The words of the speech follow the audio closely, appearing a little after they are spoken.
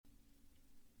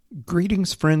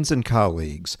Greetings, friends and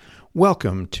colleagues.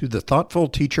 Welcome to the Thoughtful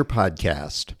Teacher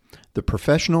Podcast, the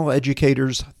professional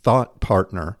educator's thought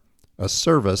partner, a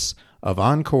service of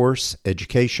On-Course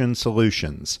Education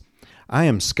Solutions. I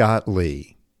am Scott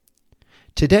Lee.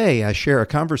 Today, I share a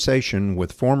conversation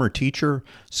with former teacher,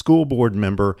 school board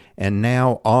member, and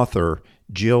now author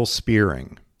Jill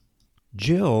Speering.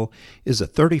 Jill is a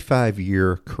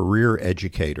 35-year career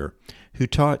educator who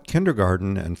taught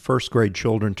kindergarten and first grade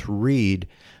children to read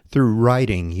through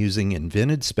writing using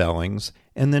invented spellings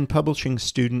and then publishing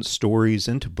students' stories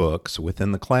into books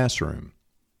within the classroom.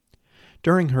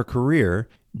 During her career,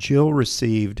 Jill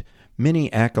received many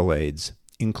accolades,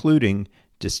 including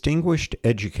Distinguished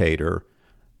Educator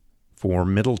for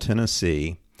Middle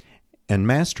Tennessee and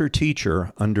Master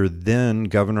Teacher under then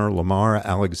Governor Lamar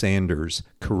Alexander's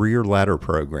Career Ladder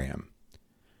Program.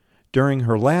 During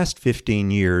her last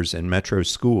 15 years in metro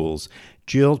schools,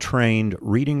 Jill trained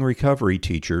reading recovery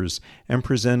teachers and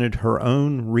presented her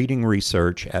own reading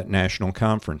research at national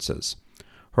conferences.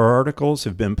 Her articles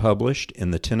have been published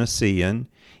in the Tennessean,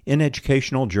 in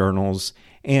educational journals,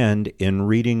 and in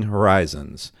Reading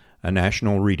Horizons, a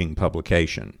national reading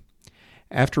publication.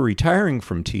 After retiring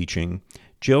from teaching,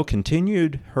 Jill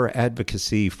continued her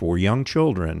advocacy for young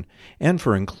children and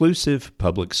for inclusive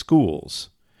public schools.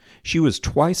 She was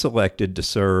twice elected to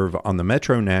serve on the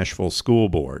Metro Nashville School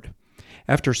Board.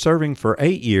 After serving for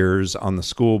 8 years on the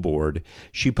school board,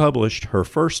 she published her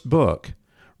first book,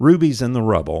 Rubies and the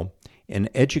Rubble, An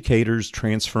Educator's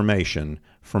Transformation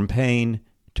from Pain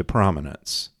to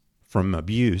Prominence, from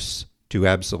Abuse to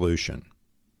Absolution.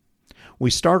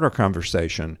 We start our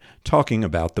conversation talking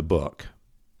about the book.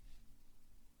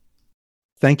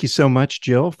 Thank you so much,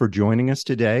 Jill, for joining us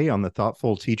today on the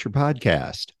Thoughtful Teacher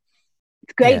Podcast.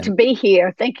 It's great to be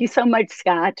here. Thank you so much,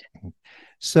 Scott.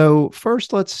 So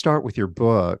first, let's start with your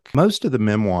book. Most of the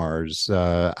memoirs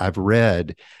I've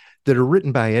read that are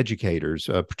written by educators,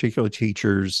 particularly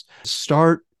teachers,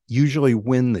 start usually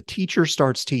when the teacher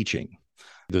starts teaching.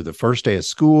 They're the first day of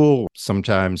school,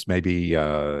 sometimes maybe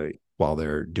while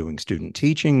they're doing student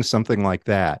teaching, something like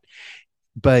that.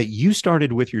 But you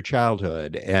started with your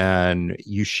childhood and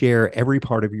you share every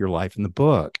part of your life in the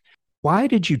book. Why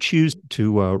did you choose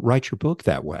to write your book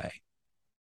that way?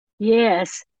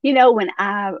 Yes. When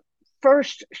I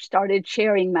first started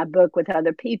sharing my book with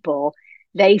other people,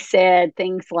 they said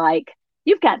things like,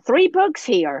 "You've got 3 books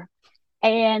here."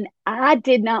 And I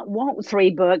did not want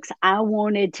 3 books. I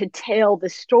wanted to tell the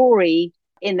story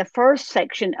in the first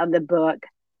section of the book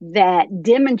that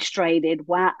demonstrated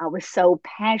why I was so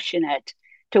passionate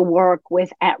to work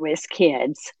with at-risk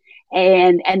kids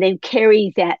and then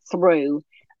carry that through.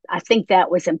 I think that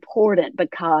was important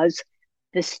because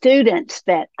the students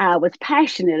that I was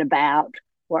passionate about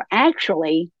were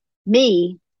actually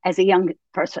me as a young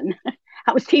person.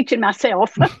 I was teaching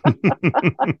myself.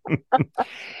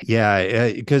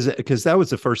 Yeah, because that was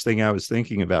the first thing I was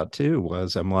thinking about too,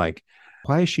 was I'm like,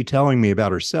 why is she telling me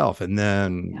about herself? And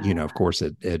then, of course,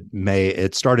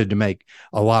 it started to make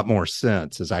a lot more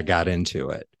sense as I got into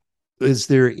it. Is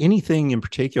there anything in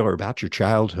particular about your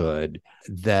childhood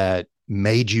that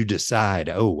made you decide,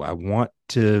 I want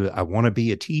to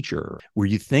be a teacher? Were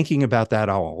you thinking about that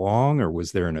all along, or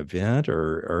was there an event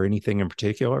or anything in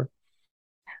particular?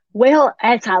 Well,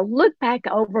 as I look back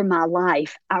over my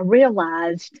life, I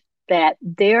realized that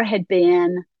there had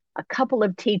been a couple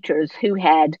of teachers who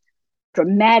had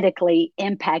dramatically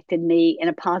impacted me in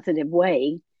a positive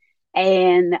way.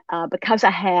 And because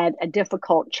I had a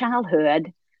difficult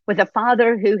childhood with a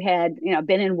father who had,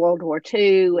 been in World War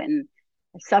II and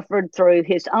suffered through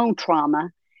his own trauma,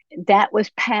 that was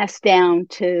passed down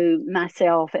to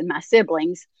myself and my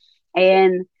siblings.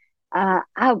 And I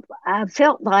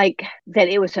felt like that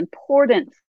it was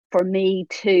important for me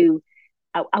to,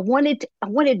 I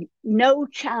wanted no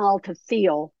child to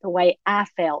feel the way I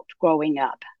felt growing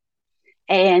up.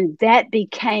 And that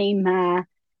became my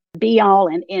be all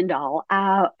and end all.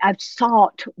 I've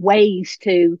sought ways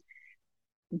to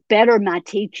better my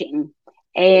teaching.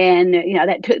 And,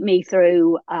 that took me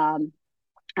through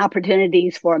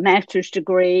opportunities for a master's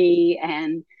degree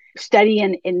and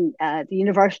studying in the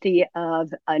University of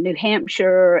New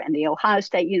Hampshire and the Ohio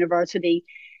State University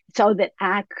so that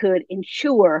I could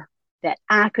ensure that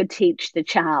I could teach the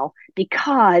child,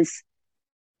 because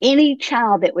any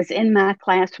child that was in my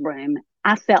classroom,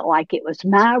 I felt like it was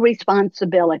my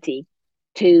responsibility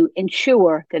to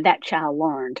ensure that that child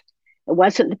learned. It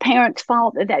wasn't the parents'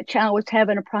 fault that that child was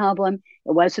having a problem.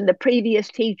 It wasn't the previous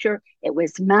teacher. It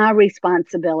was my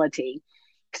responsibility.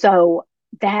 So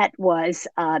that was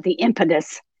the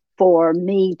impetus for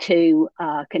me to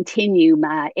continue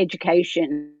my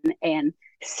education and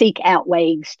seek out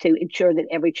ways to ensure that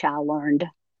every child learned.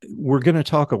 We're going to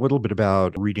talk a little bit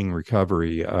about reading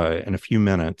recovery in a few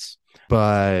minutes,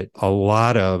 but a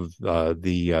lot of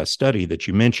the study that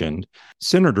you mentioned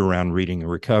centered around reading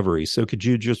recovery. So could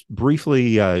you just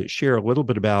briefly share a little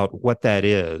bit about what that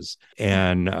is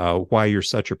and why you're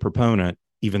such a proponent,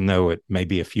 even though it may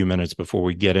be a few minutes before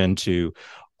we get into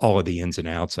all of the ins and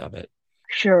outs of it?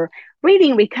 Sure.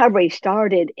 Reading recovery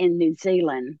started in New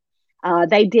Zealand.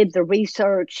 They did the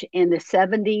research in the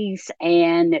 70s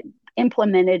and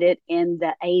implemented it in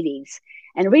the 80s.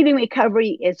 And reading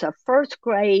recovery is a first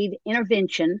grade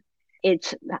intervention.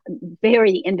 It's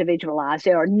very individualized.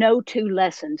 There are no two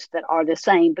lessons that are the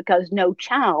same because no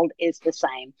child is the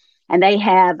same. And they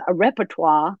have a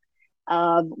repertoire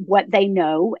of what they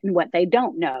know and what they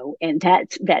don't know. And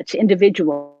that's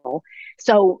individual.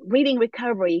 So reading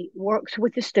recovery works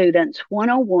with the students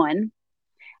one-on-one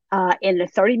in a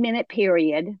 30-minute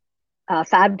period,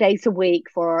 5 days a week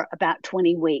for about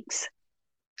 20 weeks.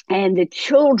 And the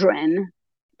children,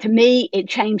 to me, it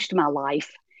changed my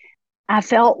life. I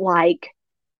felt like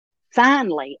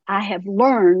finally I have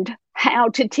learned how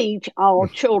to teach all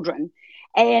children.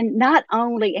 And not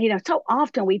only, so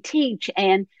often we teach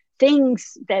and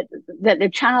things that the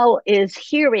child is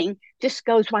hearing just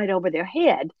goes right over their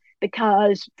head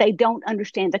because they don't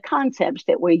understand the concepts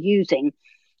that we're using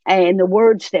and the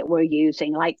words that we're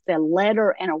using, like the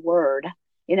letter and a word,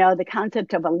 the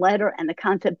concept of a letter and the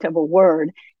concept of a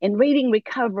word. In reading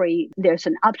recovery, there's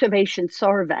an observation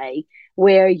survey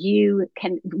where you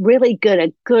can really get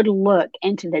a good look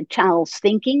into the child's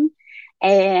thinking.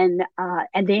 And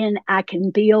then I can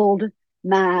build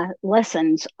my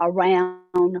lessons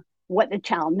around what the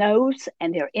child knows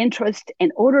and their interest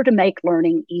in order to make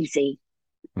learning easy.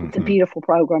 It's a beautiful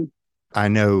program. I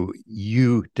know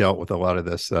you dealt with a lot of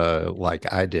this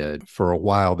like I did. For a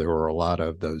while, there were a lot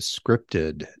of those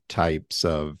scripted types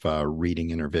of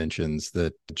reading interventions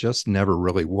that just never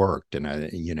really worked.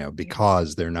 And,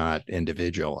 because they're not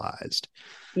individualized.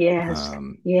 Yes,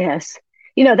 yes.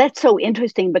 That's so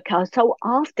interesting because so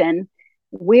often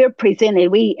we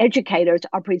educators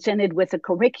are presented with a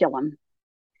curriculum.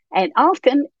 And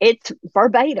often it's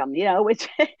verbatim, it's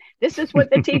this is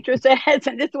what the teacher says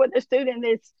and this is what the student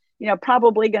is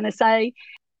probably going to say.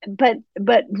 But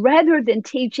rather than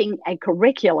teaching a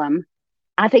curriculum,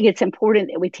 I think it's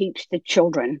important that we teach the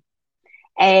children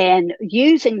and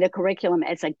using the curriculum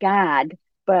as a guide,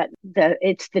 but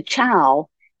it's the child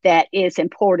that is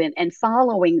important, and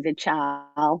following the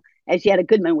child, as Yetta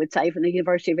Goodman would say from the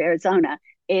University of Arizona,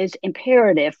 is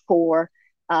imperative for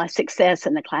success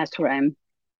in the classroom.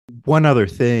 One other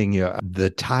thing, the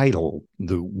title,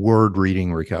 the word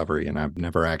reading recovery, and I've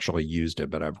never actually used it,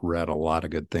 but I've read a lot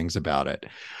of good things about it.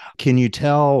 Can you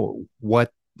tell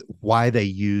why they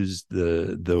use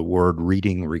the word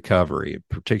reading recovery,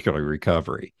 particularly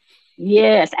recovery?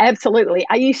 Yes, absolutely.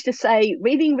 I used to say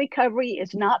reading recovery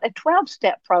is not a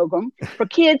 12-step program for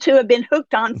kids who have been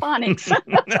hooked on phonics.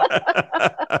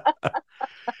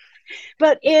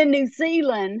 But in New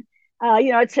Zealand,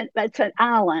 it's an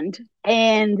island,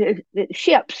 and the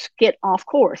ships get off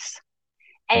course.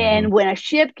 And when a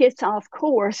ship gets off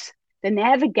course, the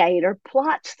navigator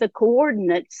plots the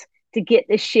coordinates to get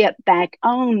the ship back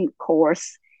on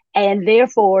course, and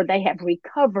therefore they have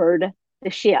recovered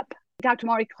the ship. Dr.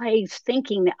 Maury Clay's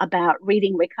thinking about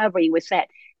reading recovery was that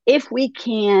if we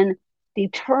can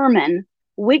determine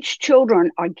which children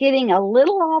are getting a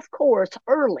little off course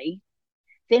early,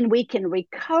 then we can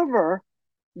recover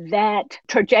that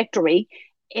trajectory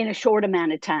in a short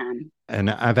amount of time.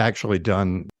 And I've actually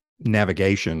done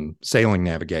sailing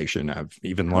navigation. I've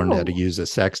even learned how to use a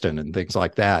sextant and things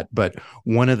like that. But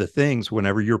one of the things,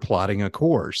 whenever you're plotting a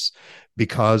course,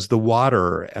 because the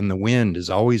water and the wind is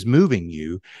always moving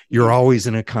you're always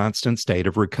in a constant state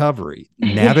of recovery.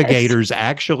 Navigators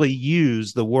actually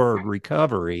use the word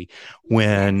recovery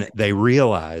when they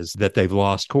realize that they've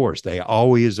lost course. They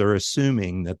always are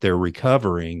assuming that they're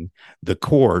recovering the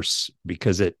course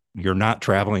because you're not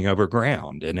traveling over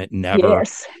ground, and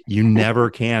you never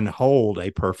can hold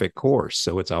a perfect course.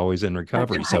 So it's always in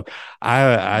recovery. Right. So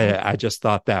I just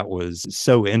thought that was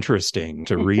so interesting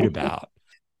to read about.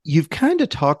 You've kind of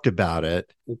talked about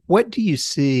it. What do you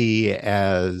see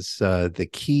as the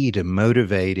key to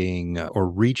motivating or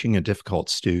reaching a difficult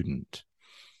student?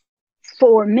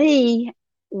 For me,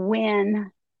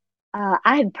 when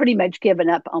I had pretty much given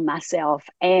up on myself,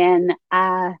 and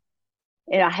I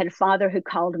had a father who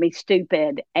called me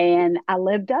stupid, and I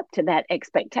lived up to that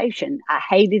expectation. I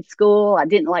hated school. I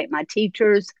didn't like my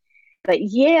teachers. But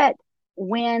yet,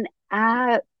 when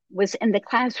I was in the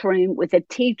classroom with a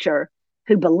teacher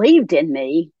who believed in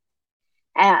me,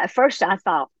 At first I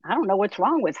thought, I don't know what's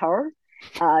wrong with her.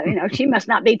 She must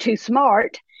not be too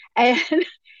smart. And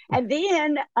and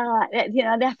then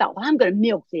then I thought, well, I'm going to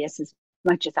milk this as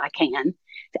much as I can.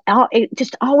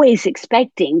 Just always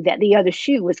expecting that the other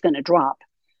shoe was going to drop.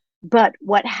 But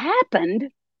what happened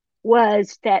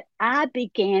was that I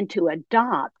began to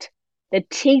adopt the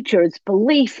teacher's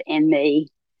belief in me.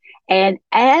 And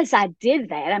as I did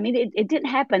that, I mean, it didn't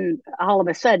happen all of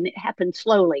a sudden, it happened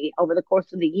slowly over the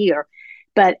course of the year.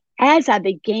 But as I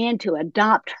began to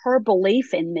adopt her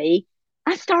belief in me,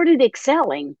 I started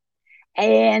excelling.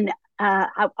 And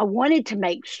I wanted to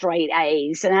make straight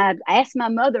A's. And I asked my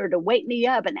mother to wake me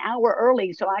up an hour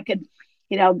early so I could,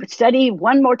 study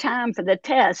one more time for the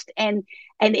test. And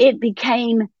it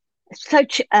became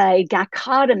such a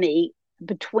dichotomy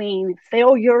between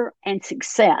failure and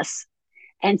success.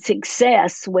 And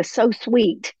success was so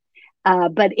sweet,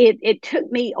 but it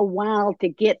took me a while to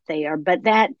get there. But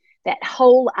that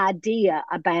whole idea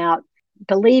about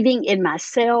believing in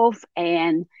myself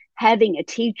and having a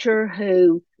teacher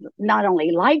who not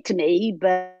only liked me,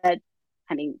 but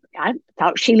I mean, I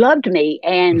thought she loved me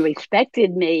and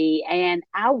respected me, and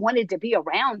I wanted to be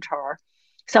around her.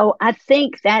 So I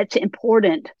think that's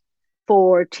important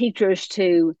for teachers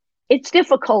to, it's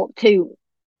difficult to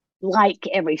like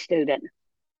every student,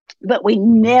 but we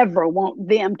never want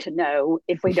them to know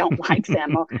if we don't like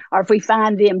them or if we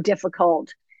find them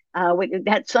difficult.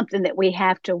 That's something that we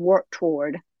have to work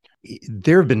toward.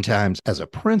 There have been times as a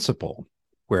principal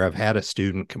where I've had a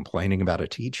student complaining about a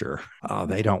teacher. Oh,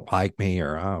 they don't like me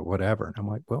or whatever. And I'm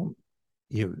like, well,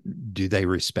 do they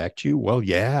respect you? Well,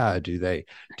 yeah. Do they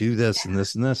do this and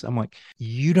this and this? I'm like,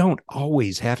 you don't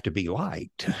always have to be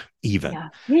liked even. Yeah.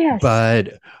 Yes.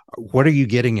 But what are you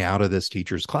getting out of this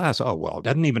teacher's class? Oh, well, it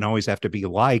doesn't even always have to be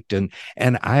liked. And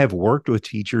I have worked with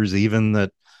teachers even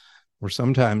that were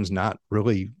sometimes not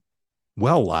really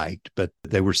well liked, but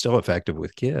they were still effective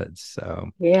with kids. So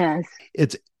yes,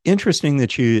 it's interesting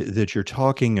that you're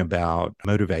talking about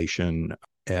motivation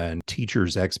and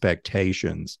teachers'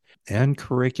 expectations and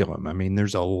curriculum. I mean,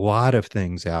 there's a lot of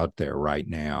things out there right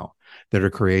now that are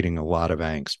creating a lot of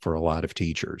angst for a lot of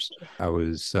teachers. I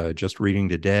was just reading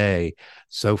today,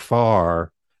 so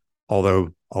far,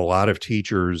 although a lot of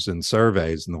teachers and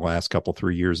surveys in the last couple,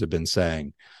 3 years have been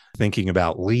saying, thinking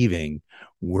about leaving,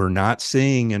 we're not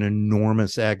seeing an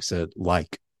enormous exit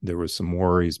like there was some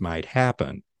worries might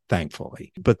happen,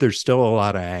 thankfully. But there's still a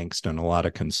lot of angst and a lot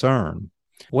of concern.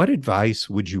 What advice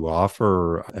would you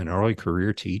offer an early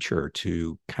career teacher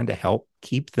to kind of help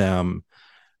keep them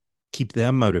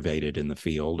motivated in the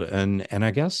field? And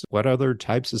I guess what other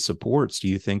types of supports do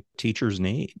you think teachers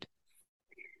need?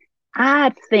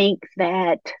 I think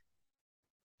that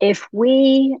if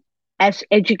we as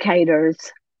educators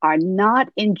are not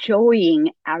enjoying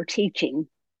our teaching,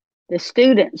 the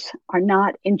students are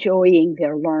not enjoying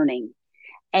their learning.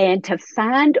 And to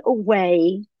find a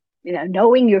way,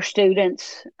 knowing your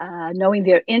students, knowing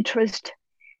their interest,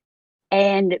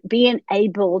 and being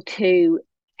able to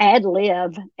ad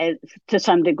lib to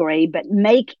some degree, but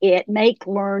make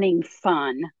learning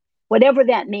fun, whatever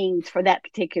that means for that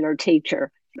particular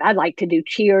teacher. I like to do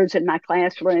cheers in my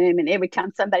classroom, and every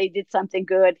time somebody did something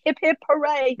good, hip hip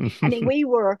hooray! I mean,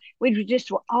 we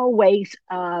just were always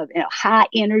high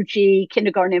energy,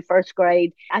 kindergarten and first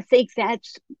grade. I think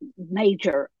that's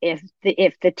major. If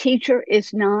the teacher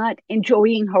is not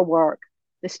enjoying her work,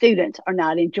 the students are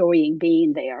not enjoying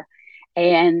being there,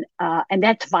 and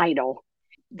that's vital.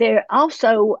 There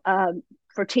also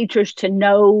for teachers to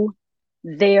know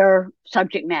their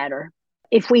subject matter.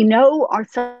 If we know our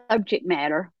subject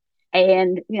matter,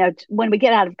 and when we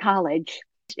get out of college,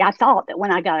 I thought that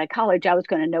when I got out of college, I was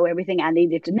going to know everything I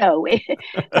needed to know,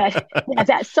 but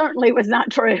that certainly was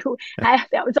not true.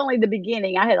 That was only the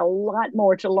beginning. I had a lot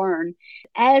more to learn.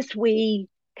 As we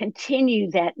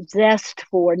continue that zest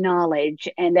for knowledge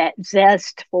and that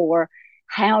zest for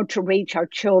how to reach our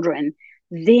children,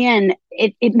 then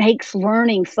it makes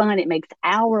learning fun. It makes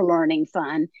our learning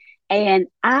fun. And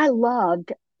I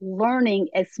loved learning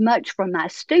as much from my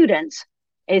students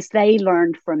as they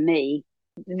learned from me.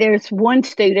 There's one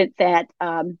student that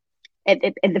at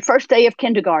the first day of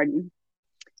kindergarten,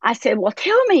 I said, well,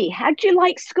 tell me, how'd you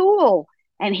like school?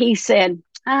 And he said,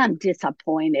 I'm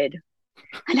disappointed.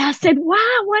 And I said,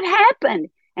 why? What happened?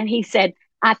 And he said,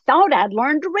 I thought I'd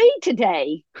learned to read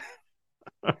today.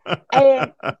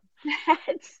 And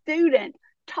that student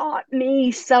taught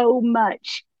me so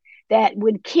much that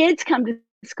when kids come to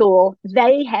school,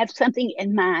 they have something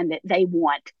in mind that they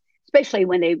want, especially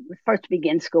when they first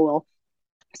begin school.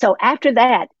 So after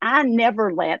that, I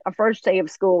never let a first day of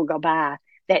school go by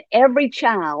that every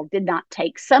child did not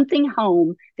take something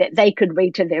home that they could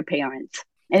read to their parents.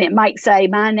 And it might say,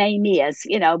 "My name is,"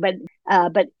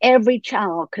 but every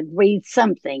child could read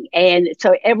something. And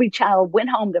so every child went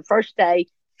home the first day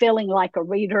feeling like a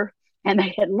reader, and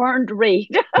they had learned to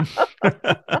read.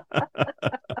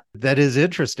 That is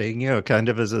interesting. Kind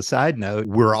of as a side note,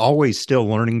 we're always still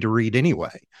learning to read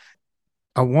anyway.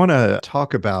 I want to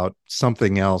talk about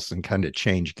something else and kind of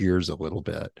change gears a little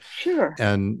bit. Sure.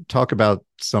 And talk about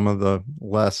some of the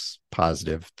less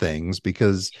positive things,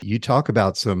 because you talk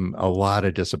about a lot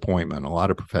of disappointment, a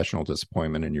lot of professional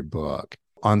disappointment in your book.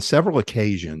 On several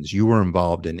occasions, you were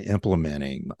involved in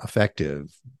implementing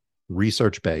effective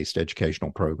research-based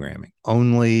educational programming,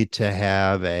 only to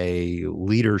have a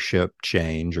leadership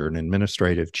change or an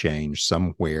administrative change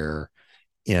somewhere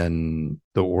in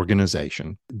the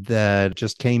organization that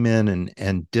just came in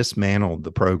and dismantled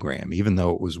the program, even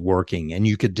though it was working and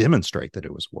you could demonstrate that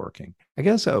it was working. I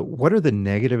guess, what are the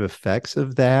negative effects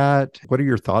of that? What are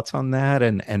your thoughts on that?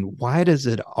 And why does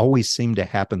it always seem to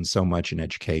happen so much in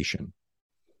education?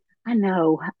 I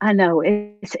know.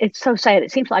 It's so sad.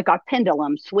 It seems like our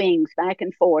pendulum swings back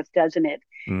and forth, doesn't it?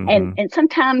 Mm-hmm. And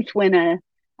sometimes when a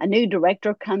new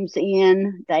director comes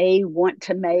in, they want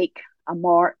to make a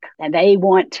mark and they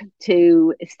want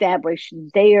to establish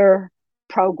their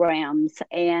programs,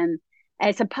 and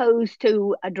as opposed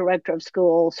to a director of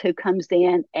schools who comes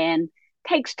in and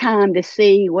takes time to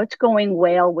see what's going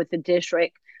well with the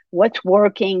district, what's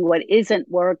working, what isn't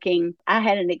working. I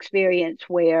had an experience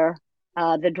where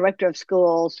the director of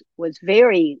schools was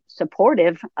very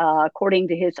supportive, according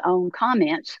to his own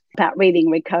comments, about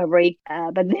reading recovery.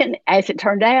 But then, as it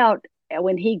turned out,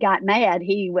 when he got mad,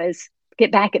 he was get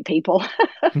back at people.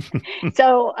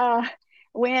 So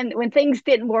when things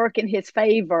didn't work in his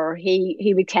favor,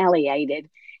 he retaliated.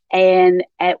 And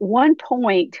at one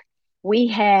point, we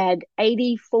had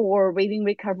 84 reading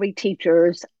recovery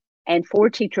teachers and 4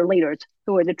 teacher leaders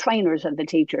who are the trainers of the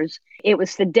teachers. It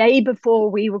was the day before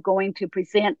we were going to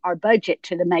present our budget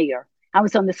to the mayor. I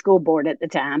was on the school board at the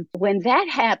time. When that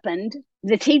happened,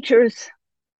 the teachers,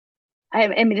 I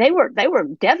mean, they were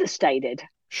devastated.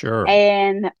 Sure.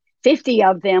 And 50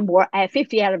 of them were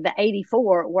 50 out of the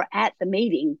 84 were at the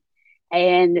meeting.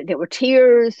 And there were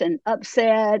tears and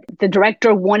upset. The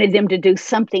director wanted them to do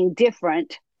something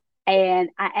different. And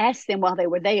I asked them while they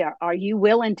were there, "Are you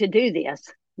willing to do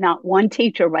this?" Not one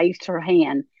teacher raised her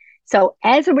hand. So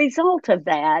as a result of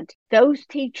that, those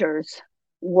teachers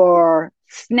were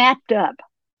snapped up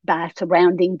by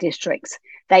surrounding districts.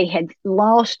 They had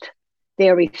lost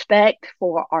their respect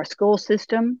for our school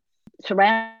system.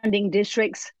 Surrounding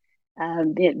districts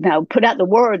put out the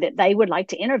word that they would like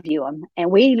to interview them. And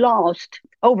we lost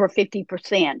over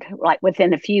 50%, like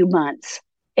within a few months.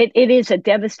 It is a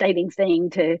devastating thing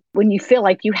when you feel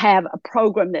like you have a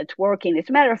program that's working. As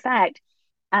a matter of fact,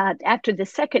 after the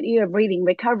second year of reading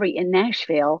recovery in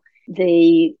Nashville,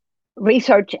 the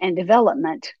Research and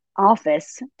Development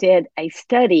Office did a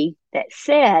study that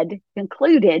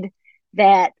concluded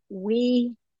that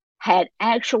we had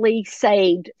actually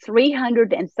saved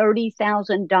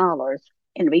 $330,000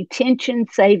 in retention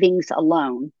savings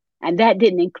alone. And that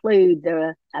didn't include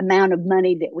the amount of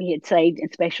money that we had saved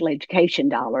in special education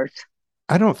dollars.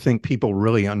 I don't think people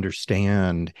really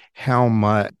understand how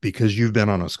much, because you've been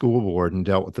on a school board and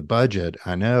dealt with the budget.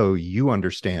 I know you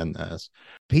understand this.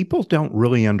 People don't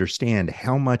really understand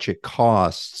how much it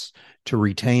costs to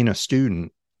retain a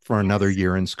student for another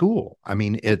year in school. I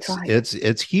mean,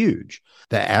 it's huge.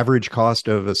 The average cost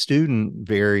of a student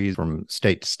varies from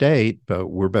state to state, but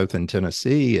we're both in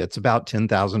Tennessee. It's about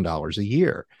 $10,000 a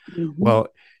year. Mm-hmm. Well,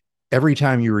 every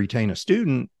time you retain a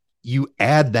student, you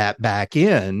add that back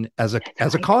in as a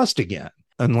cost again,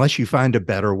 unless you find a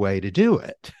better way to do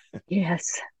it.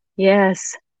 Yes.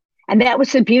 And that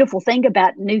was the beautiful thing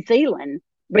about New Zealand,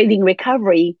 reading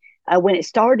recovery, when it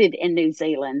started in New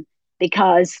Zealand,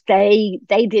 because they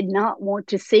did not want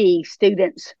to see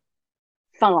students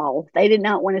fall. They did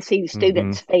not want to see the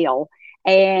students fail.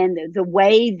 And the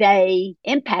way they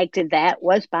impacted that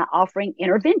was by offering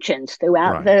interventions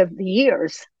throughout the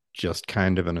years. Just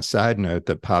kind of an aside note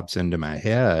that pops into my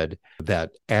head,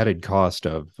 that added cost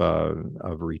of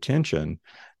retention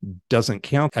doesn't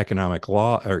count economic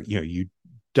law, or you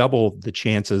double the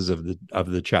chances of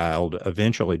the child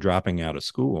eventually dropping out of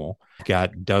school.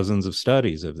 Got dozens of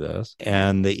studies of this,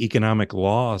 and the economic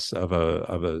loss of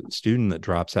a student that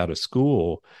drops out of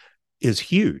school is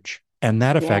huge, and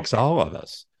that affects all of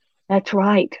us. That's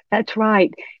right.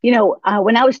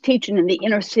 When I was teaching in the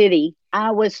inner city,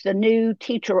 I was the new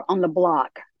teacher on the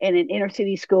block in an inner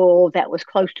city school that was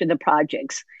close to the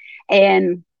projects.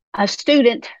 And a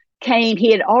student came,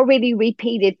 he had already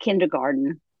repeated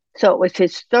kindergarten. So it was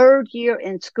his third year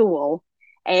in school.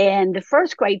 And the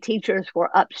first grade teachers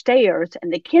were upstairs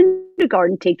and the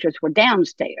kindergarten teachers were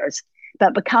downstairs.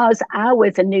 But because I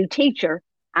was a new teacher,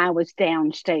 I was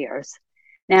downstairs.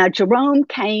 Now, Jerome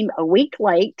came a week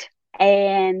late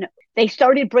and they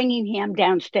started bringing him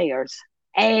downstairs.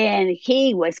 And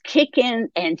he was kicking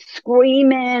and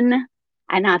screaming.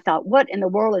 And I thought, what in the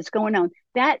world is going on?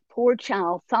 That poor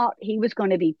child thought he was going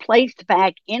to be placed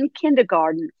back in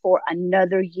kindergarten for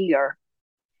another year.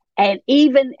 And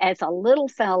even as a little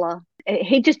fella,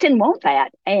 he just didn't want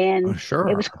that. And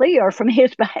it was clear from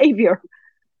his behavior.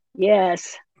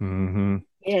 Yes. Mm-hmm.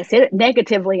 Yes, it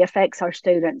negatively affects our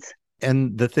students.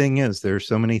 And the thing is, there's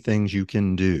so many things you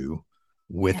can do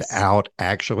without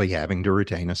actually having to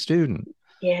retain a student.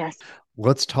 Yes.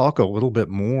 Let's talk a little bit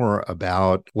more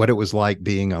about what it was like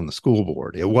being on the school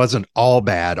board. It wasn't all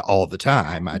bad all the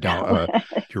time. I don't,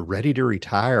 you're ready to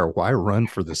retire. Why run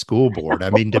for the school board? I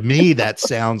mean, to me, that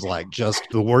sounds like just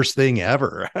the worst thing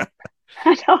ever.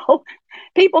 I know.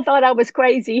 People thought I was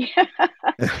crazy.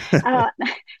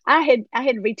 I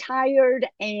had retired,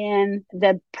 and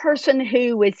the person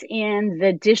who was in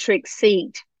the district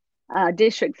seat,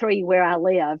 District 3, where I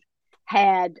live,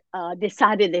 had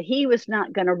decided that he was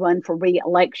not going to run for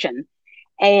re-election.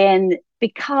 And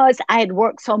because I had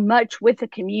worked so much with the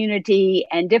community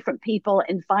and different people,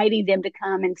 inviting them to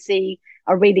come and see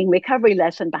a reading recovery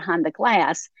lesson behind the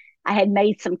glass, I had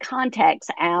made some contacts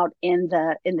out in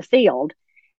the field.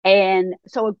 And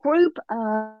so a group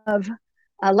of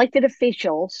elected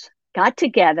officials got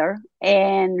together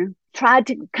and tried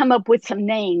to come up with some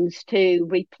names to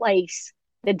replace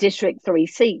the District 3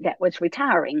 seat that was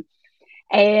retiring.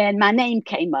 And my name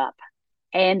came up,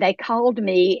 and they called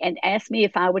me and asked me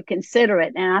if I would consider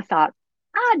it. And I thought,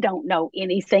 I don't know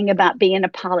anything about being a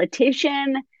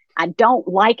politician. I don't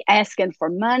like asking for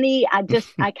money. I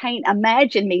can't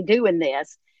imagine me doing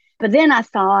this. But then I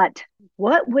thought,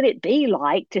 what would it be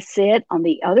like to sit on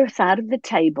the other side of the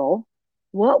table?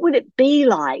 What would it be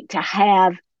like to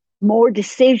have more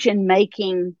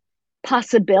decision-making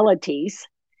possibilities?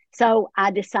 So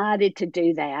I decided to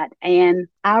do that. And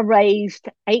I raised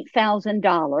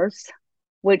 $8,000,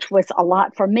 which was a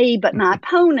lot for me, but my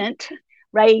opponent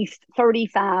raised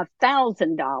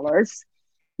 $35,000.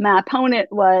 My opponent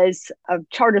was a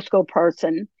charter school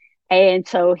person. And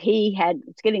so he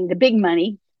was getting the big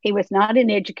money. He was not an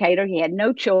educator. He had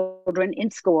no children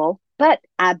in school, but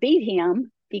I beat him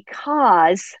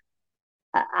because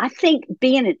I think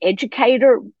being an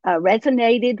educator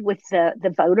resonated with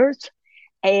the voters.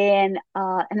 And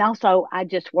also I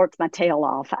just worked my tail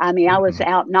off. I mean, I was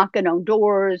out knocking on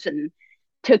doors and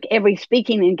took every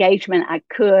speaking engagement I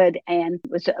could, and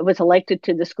was elected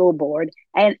to the school board.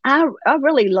 And I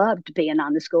really loved being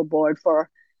on the school board for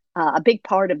a big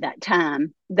part of that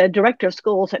time. The director of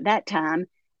schools at that time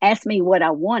asked me what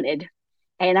I wanted.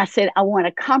 And I said, I want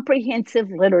a comprehensive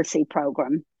literacy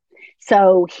program.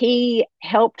 So he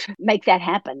helped make that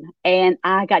happen. And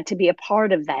I got to be a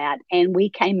part of that. And we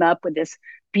came up with this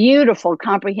beautiful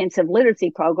comprehensive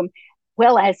literacy program.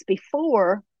 Well, as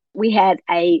before, we had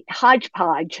a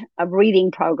hodgepodge of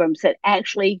reading programs that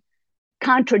actually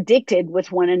contradicted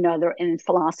with one another in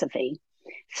philosophy.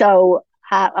 So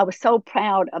I was so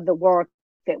proud of the work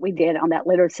that we did on that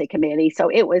literacy committee.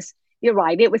 So you're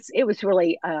right. It was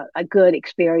really a good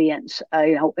experience,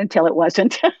 until it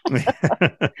wasn't.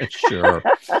 Sure.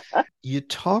 You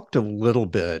talked a little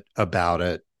bit about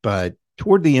it, but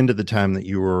toward the end of the time that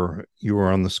you were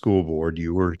on the school board,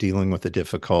 you were dealing with a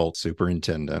difficult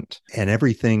superintendent, and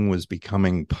everything was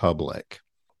becoming public.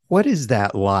 What is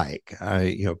that like?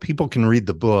 People can read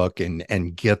the book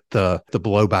and get the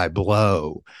blow by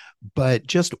blow, but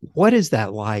just what is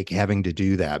that like having to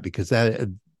do that? Because that,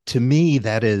 to me,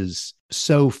 that is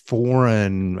so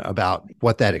foreign about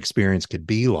what that experience could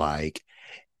be like.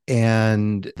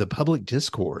 And the public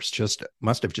discourse just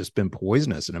must have just been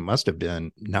poisonous, and it must have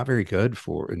been not very good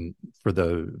for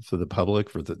the public,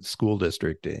 for the school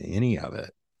district, any of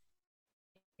it.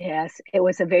 Yes, it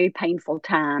was a very painful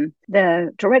time.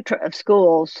 The director of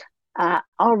schools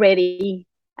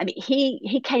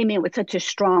he came in with such a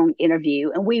strong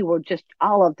interview, and we were just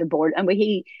all of the board.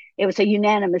 It was a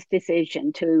unanimous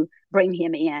decision to bring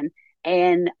him in.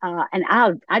 And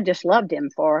I just loved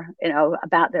him for,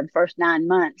 about the first 9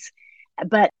 months.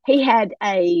 But he had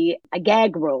a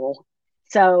gag rule.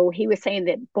 So he was saying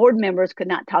that board members could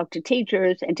not talk to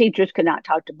teachers and teachers could not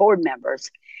talk to board members.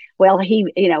 Well,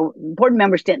 board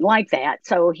members didn't like that.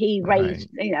 So he raised,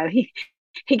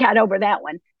 he got over that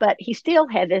one. But he still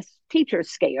had his teachers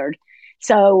scared.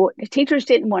 So the teachers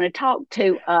didn't want to talk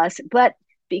to us. But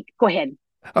go ahead.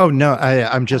 Oh, no,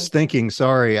 I'm just thinking,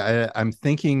 sorry, I'm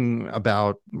thinking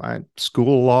about my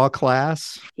school law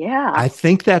class. Yeah. I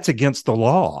think that's against the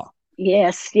law.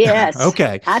 Yes. Yes.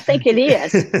 Okay. I think it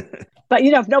is. But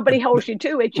if nobody holds you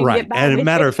to it, you can Right. get by And a with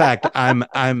matter it. of fact,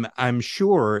 I'm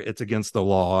sure it's against the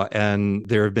law, and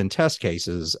there have been test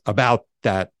cases about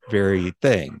that very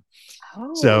thing.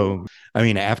 Oh, So, I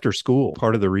mean, after school,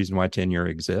 part of the reason why tenure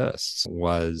exists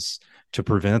was to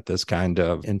prevent this kind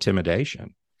of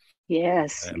intimidation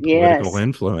yes. and political Yes.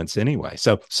 influence anyway.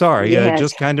 So, sorry, Yes.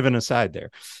 just kind of an aside there.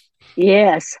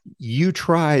 Yes. You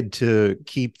tried to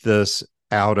keep this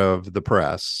out of the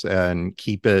press and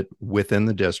keep it within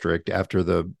the district after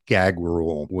the gag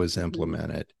rule was Mhm.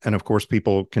 implemented. And of course,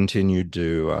 people continued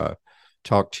to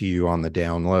talk to you on the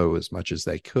down low as much as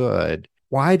they could.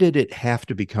 Why did it have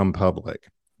to become public?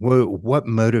 What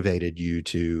motivated you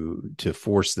to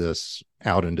force this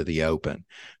out into the open?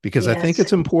 Because I think Yes.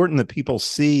 it's important that people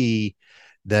see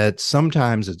that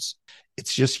sometimes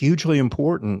it's just hugely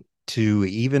important to,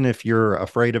 even if you're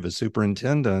afraid of a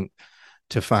superintendent,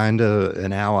 to find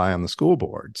an ally on the school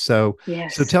board. So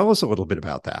Yes. tell us a little bit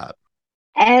about that.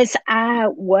 As I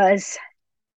was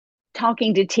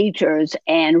talking to teachers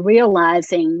and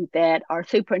realizing that our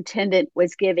superintendent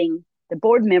was giving the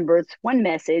board members one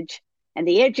message and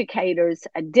the educators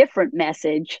a different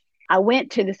message, I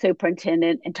went to the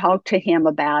superintendent and talked to him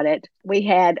about it. We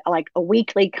had like a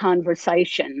weekly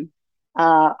conversation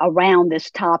around this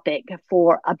topic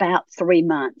for about 3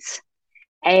 months,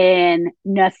 and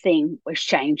nothing was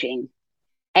changing.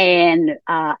 And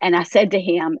I said to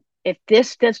him, if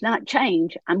this does not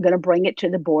change, I'm going to bring it to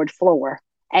the board floor.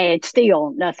 And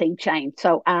still nothing changed.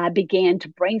 So I began to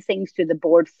bring things to the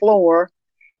board floor.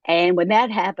 And when that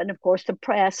happened, of course, the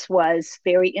press was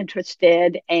very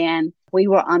interested, and we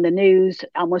were on the news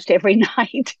almost every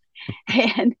night.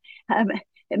 and um,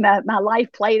 and my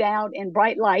life played out in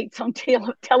bright lights on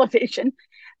television.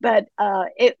 But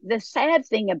the sad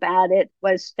thing about it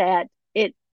was that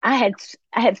it I had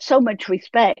I have so much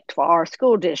respect for our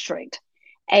school district,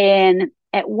 and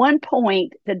at one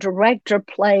point the director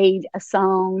played a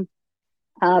song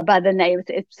by the name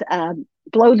it's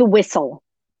 "Blow the Whistle,"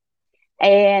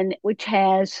 and which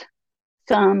has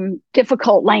some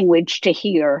difficult language to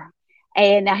hear.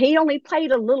 And now he only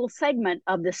played a little segment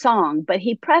of the song, but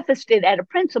he prefaced it at a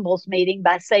principals meeting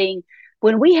by saying,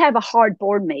 when we have a hard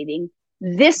board meeting,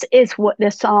 this is what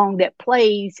the song that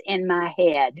plays in my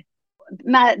head.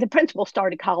 The principal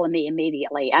started calling me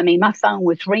immediately. I mean, my phone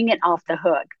was ringing off the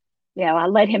hook. I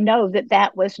let him know that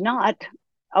that was not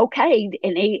okay,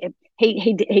 and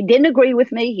he didn't agree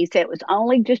with me. He said it was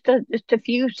only just a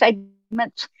few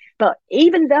segments, but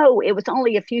even though it was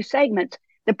only a few segments,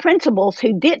 the principals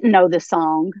who didn't know the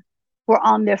song were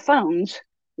on their phones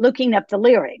looking up the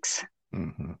lyrics.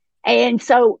 Mm-hmm. And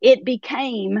so it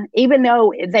became, even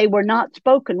though they were not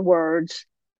spoken words,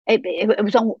 it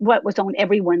was on what was on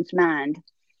everyone's mind.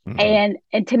 Mm-hmm.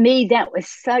 And to me, that was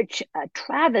such a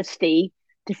travesty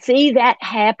to see that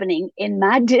happening in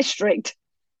my district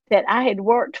that I had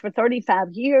worked for 35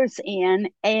 years in,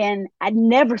 and I'd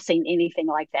never seen anything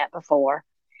like that before.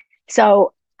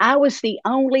 So I was the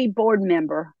only board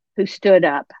member who stood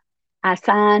up. I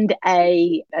signed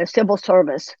a civil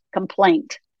service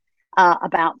complaint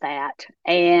about that,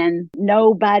 and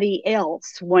nobody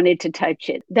else wanted to touch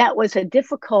it. That was a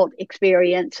difficult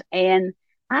experience, and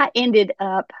I ended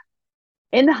up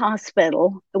in the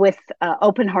hospital with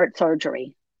open heart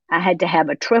surgery. I had to have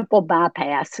a triple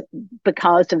bypass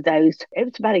because of those. It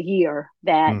was about a year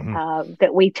that Mm-hmm.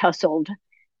 that we tussled,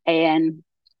 and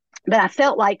but I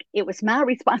felt like it was my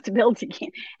responsibility.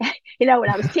 When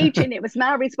I was teaching, it was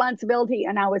my responsibility,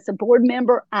 and I was a board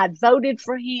member. I voted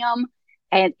for him,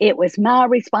 and it was my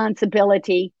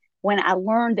responsibility. When I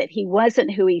learned that he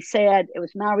wasn't who he said, it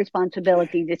was my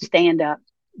responsibility to stand up.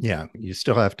 Yeah, you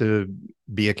still have to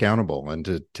be accountable and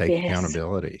to take Yes.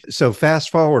 accountability. So fast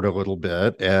forward a little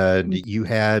bit, and you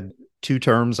had 2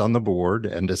 terms on the board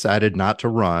and decided not to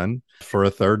run for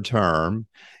a third term.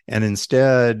 And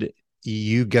instead,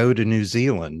 you go to New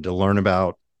Zealand to learn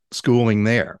about schooling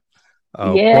there.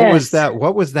 What was Yes. that?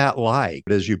 What was that like?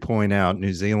 As you point out,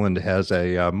 New Zealand has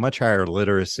a much higher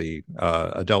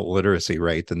adult literacy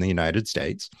rate than the United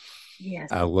States. Yes.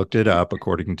 I looked it up.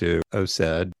 According to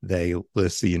OSED, they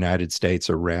list the United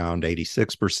States around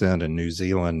 86% and New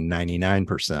Zealand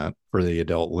 99% for the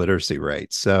adult literacy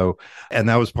rate. So, and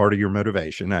that was part of your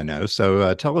motivation, I know.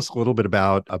 So, tell us a little bit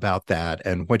about that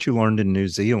and what you learned in New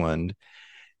Zealand,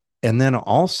 and then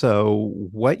also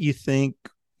what you think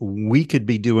we could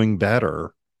be doing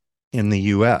better in the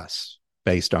U.S.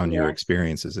 based on your Yes.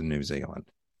 experiences in New Zealand.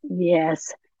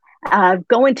 Yes.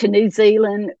 Going to New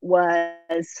Zealand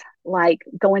was like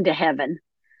going to heaven.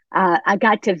 I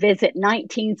got to visit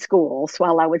 19 schools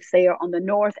while I was there on the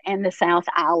North and the South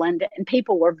Island, and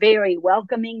people were very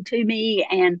welcoming to me.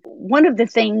 And one of the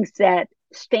things that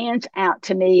stands out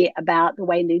to me about the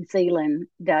way New Zealand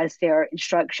does their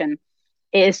instruction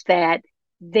is that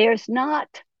there's not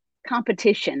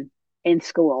competition in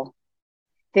school.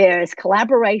 There's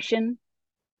collaboration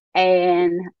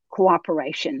and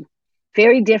cooperation,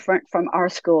 very different from our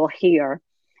school here.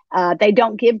 They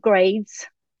don't give grades.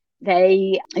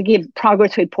 They give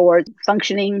progress reports,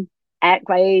 functioning at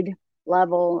grade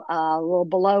level, a little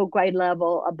below grade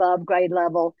level, above grade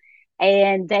level.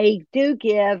 And they do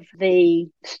give the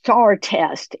STAR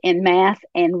test in math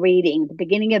and reading, the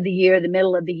beginning of the year, the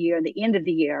middle of the year, and the end of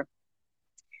the year.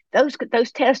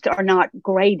 Those tests are not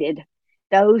graded.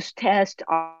 Those tests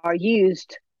are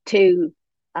used to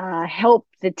help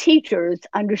the teachers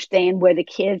understand where the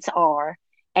kids are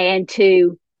and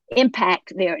to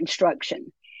impact their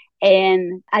instruction.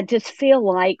 And I just feel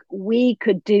like we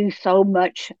could do so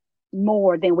much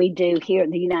more than we do here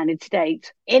in the United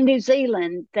States. In New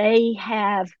Zealand, they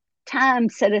have time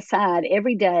set aside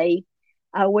every day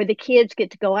where the kids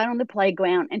get to go out on the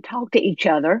playground and talk to each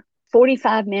other,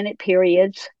 45-minute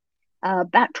periods,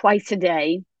 about twice a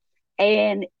day.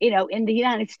 And, in the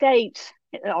United States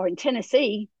or in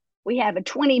Tennessee, we have a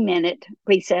 20-minute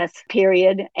recess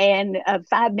period, and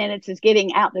 5 minutes is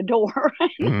getting out the door.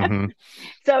 Mm-hmm.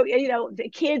 So, the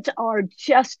kids are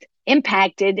just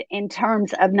impacted in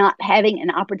terms of not having an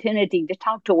opportunity to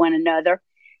talk to one another.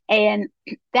 And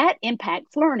that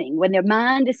impacts learning. When their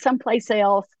mind is someplace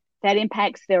else, that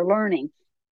impacts their learning.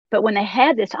 But when they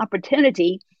have this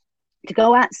opportunity to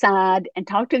go outside and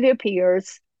talk to their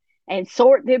peers and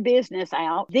sort their business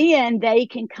out, then they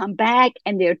can come back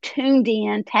and they're tuned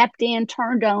in, tapped in,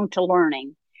 turned on to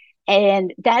learning.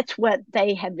 And that's what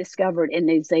they have discovered in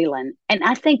New Zealand. And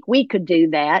I think we could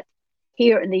do that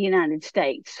here in the United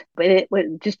States, but it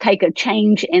would just take a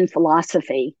change in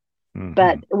philosophy. Mm-hmm.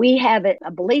 But we have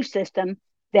a belief system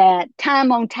that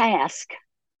time on task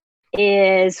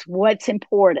is what's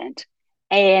important.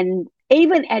 And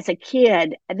even as a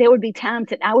kid, there would be times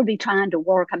that I would be trying to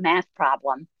work a math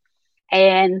problem.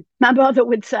 And my mother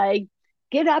would say,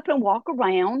 get up and walk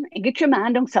around and get your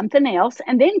mind on something else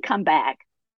and then come back.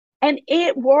 And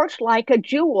it works like a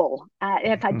jewel.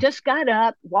 If I just got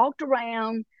up, walked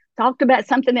around, talked about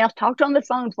something else, talked on the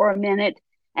phone for a minute,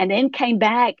 and then came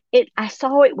back, I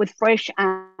saw it with fresh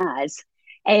eyes.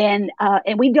 And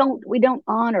we don't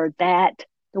honor that,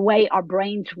 the way our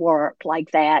brains work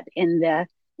like that in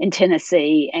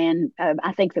Tennessee and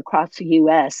I think across the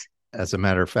U.S. As a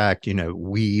matter of fact,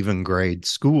 we even grade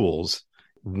schools.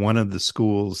 One of the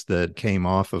schools that came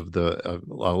off of a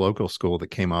local school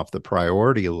that came off the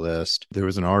priority list, there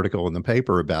was an article in the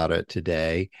paper about it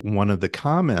today. One of the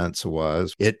comments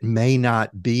was, it may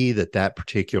not be that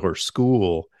particular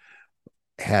school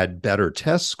had better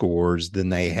test scores than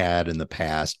they had in the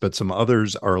past, but some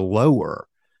others are lower.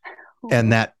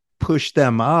 And that pushed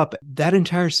them up. That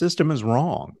entire system is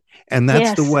wrong. And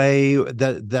that's the way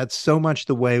that's so much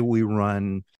the way we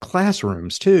run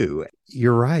classrooms too.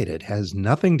 You're right. It has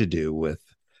nothing to do with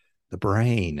the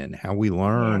brain and how we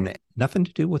learn, nothing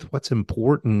to do with what's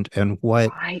important and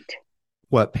what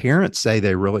parents say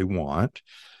they really want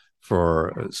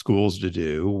for schools to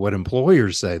do, what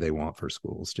employers say they want for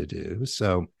schools to do.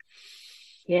 So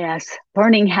yes,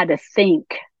 learning how to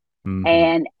think.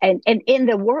 Mm-hmm. And in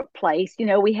the workplace,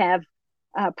 we have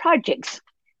projects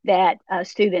that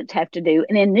students have to do.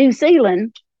 And in New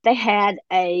Zealand, they had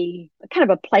a kind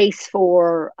of a place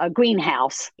for a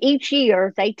greenhouse. Each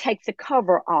year, they take the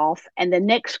cover off, and the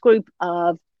next group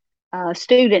of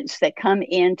students that come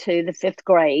into the 5th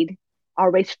grade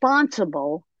are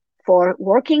responsible for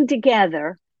working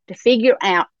together to figure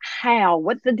out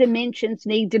what the dimensions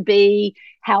need to be,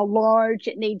 how large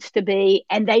it needs to be.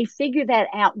 And they figure that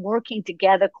out working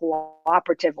together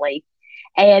cooperatively.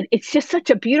 And it's just such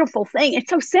a beautiful thing. It's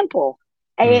so simple.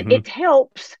 And it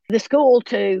helps the school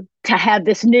to have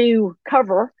this new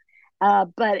cover.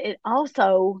 But it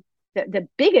also, the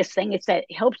biggest thing is that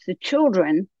it helps the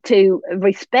children to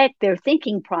respect their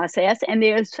thinking process. And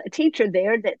there's a teacher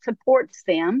there that supports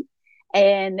them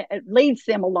and leads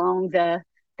them along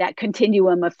that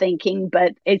continuum of thinking.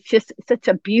 But it's just such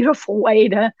a beautiful way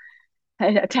to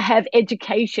have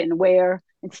education, where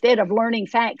instead of learning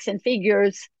facts and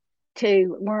figures,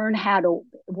 to learn how to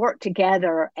work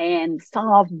together and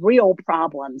solve real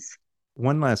problems.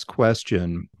 One last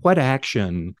question. What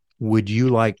action would you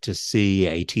like to see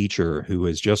a teacher who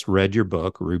has just read your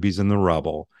book, Rubies and the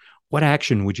Rubble? What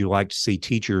action would you like to see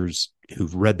teachers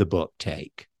who've read the book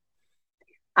take?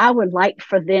 I would like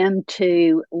for them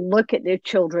to look at their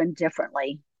children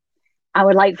differently. I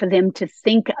would like for them to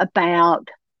think about,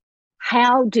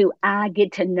 how do I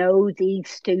get to know these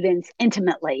students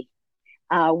intimately?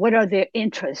 What are their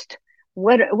interests?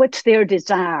 What's their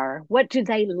desire? What do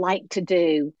they like to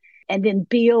do? And then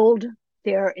build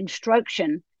their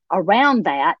instruction around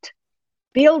that,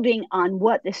 building on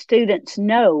what the students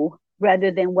know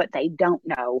rather than what they don't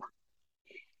know.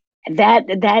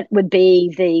 That would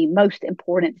be the most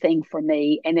important thing for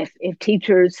me. And if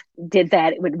teachers did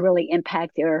that, it would really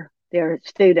impact their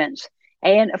students.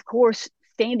 And of course,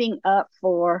 standing up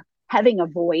for having a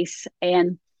voice.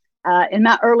 And in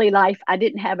my early life, I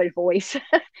didn't have a voice.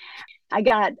 I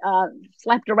got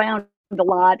slapped around a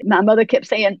lot. My mother kept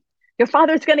saying, your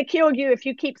father's going to kill you if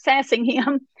you keep sassing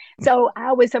him. So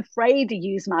I was afraid to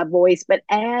use my voice. But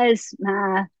as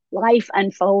my life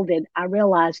unfolded, I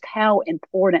realized how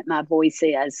important my voice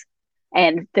is.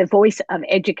 And the voice of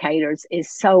educators is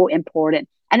so important.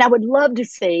 And I would love to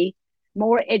see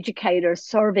more educators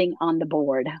serving on the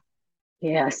board.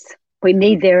 Yes, we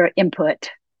need their input.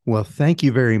 Well, thank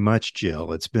you very much,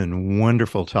 Jill. It's been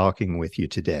wonderful talking with you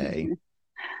today.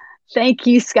 Thank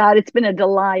you, Scott. It's been a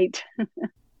delight.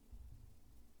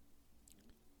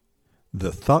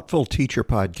 The Thoughtful Teacher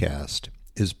Podcast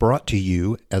is brought to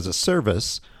you as a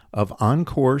service of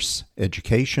On-Course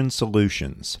Education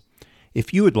Solutions.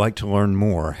 If you would like to learn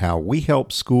more how we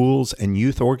help schools and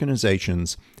youth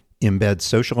organizations embed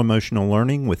social-emotional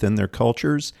learning within their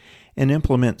cultures and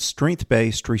implement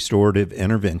strength-based restorative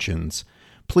interventions,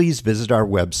 please visit our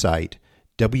website,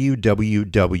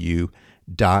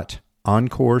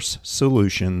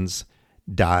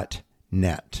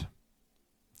 www.encoursesolutions.net.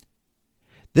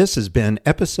 This has been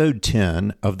episode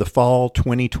 10 of the fall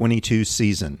 2022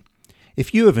 season.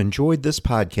 If you have enjoyed this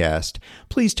podcast,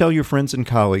 please tell your friends and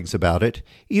colleagues about it,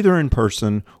 either in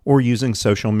person or using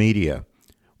social media.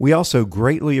 We also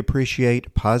greatly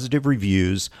appreciate positive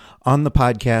reviews on the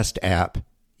podcast app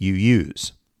you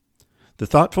use. The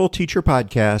Thoughtful Teacher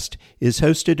Podcast is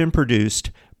hosted and produced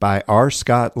by R.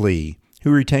 Scott Lee,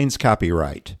 who retains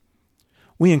copyright.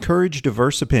 We encourage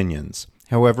diverse opinions.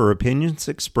 However, opinions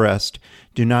expressed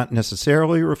do not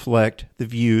necessarily reflect the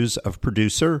views of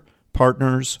producer,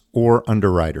 partners, or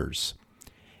underwriters.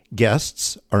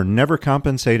 Guests are never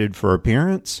compensated for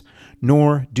appearance,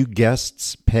 nor do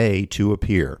guests pay to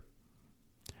appear.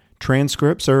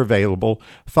 Transcripts are available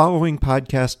following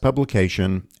podcast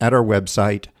publication at our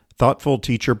website,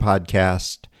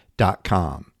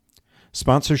 thoughtfulteacherpodcast.com.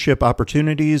 Sponsorship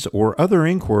opportunities or other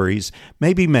inquiries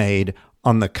may be made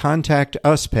on the Contact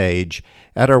Us page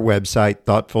at our website,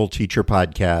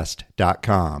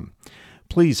 thoughtfulteacherpodcast.com.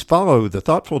 Please follow the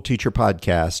Thoughtful Teacher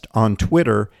Podcast on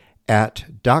Twitter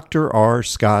at Dr. R.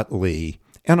 Scott Lee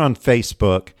and on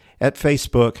Facebook at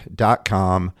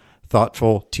facebook.com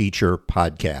Thoughtful Teacher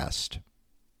Podcast.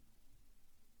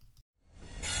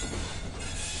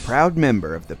 Proud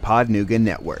member of the Podnuga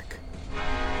Network.